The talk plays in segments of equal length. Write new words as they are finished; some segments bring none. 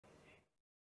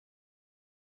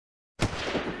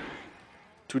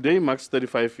Today marks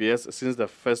 35 years since the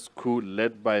first coup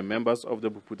led by members of the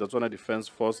Bophuthatswana Defense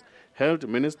Force held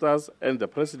ministers and the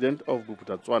president of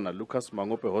Bophuthatswana, Lucas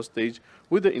Mangope, hostage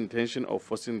with the intention of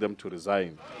forcing them to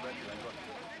resign.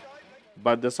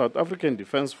 But the South African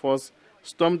Defense Force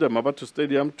stormed the Mmabatho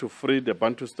Stadium to free the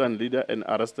Bantustan leader and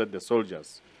arrested the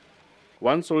soldiers.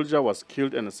 One soldier was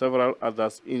killed and several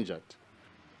others injured.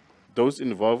 Those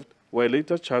involved were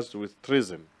later charged with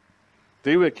treason.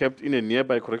 They were kept in a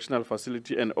nearby correctional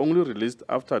facility and only released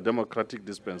after democratic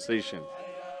dispensation.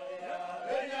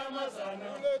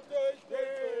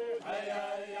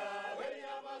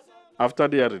 After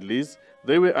their release,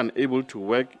 they were unable to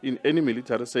work in any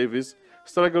military service,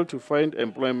 struggled to find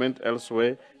employment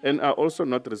elsewhere, and are also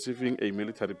not receiving a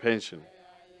military pension.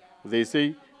 They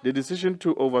say the decision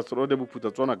to overthrow the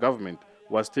Bophuthatswana government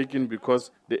was taken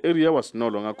because the area was no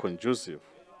longer conducive.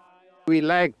 We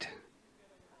liked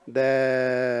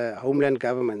the homeland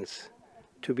governments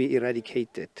to be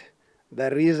eradicated.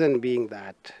 The reason being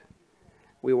that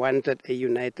we wanted a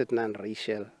united,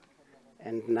 non-racial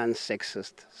and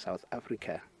non-sexist South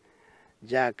Africa.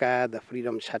 Jaka the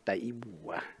Freedom Charter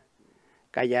ibua.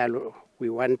 Kayalo,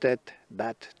 we wanted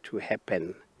that to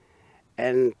happen.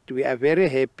 And we are very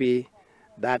happy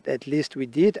that at least we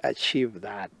did achieve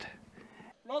that.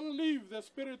 Long live the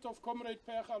spirit of Comrade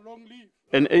Pekga, long live.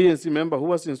 An ANC member who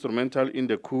was instrumental in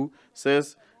the coup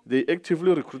says they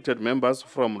actively recruited members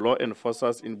from law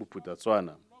enforcers in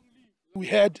Bophuthatswana. We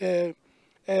had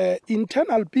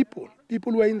internal people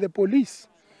who were in the police,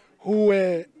 who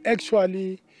were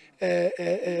actually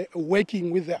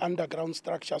working with the underground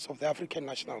structures of the African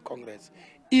National Congress.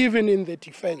 Even in the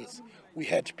defense, we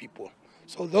had people.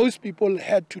 So those people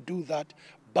had to do that.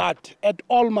 But at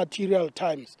all material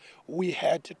times, we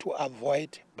had to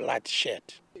avoid bloodshed.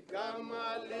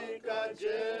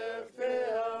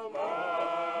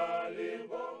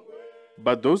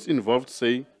 But those involved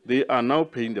say they are now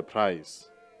paying the price.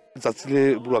 This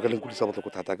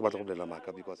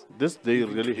day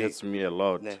really hurts me a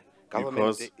lot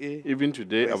because even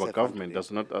today our government does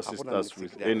not assist us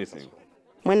with anything.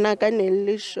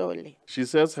 She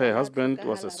says her husband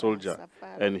was a soldier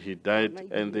and he died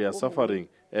and they are suffering,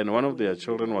 and one of their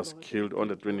children was killed on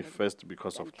the 21st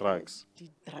because of drugs.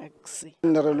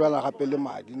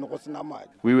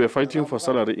 We were fighting for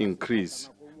salary increase.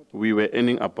 We were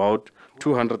earning about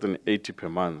 280 per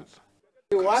month.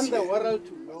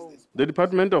 The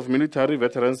Department of Military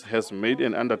Veterans has made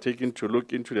an undertaking to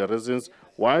look into the reasons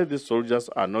why the soldiers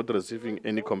are not receiving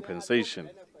any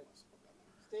compensation.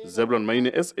 Zebilon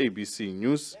Maine, SABC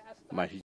News, Mahikeng.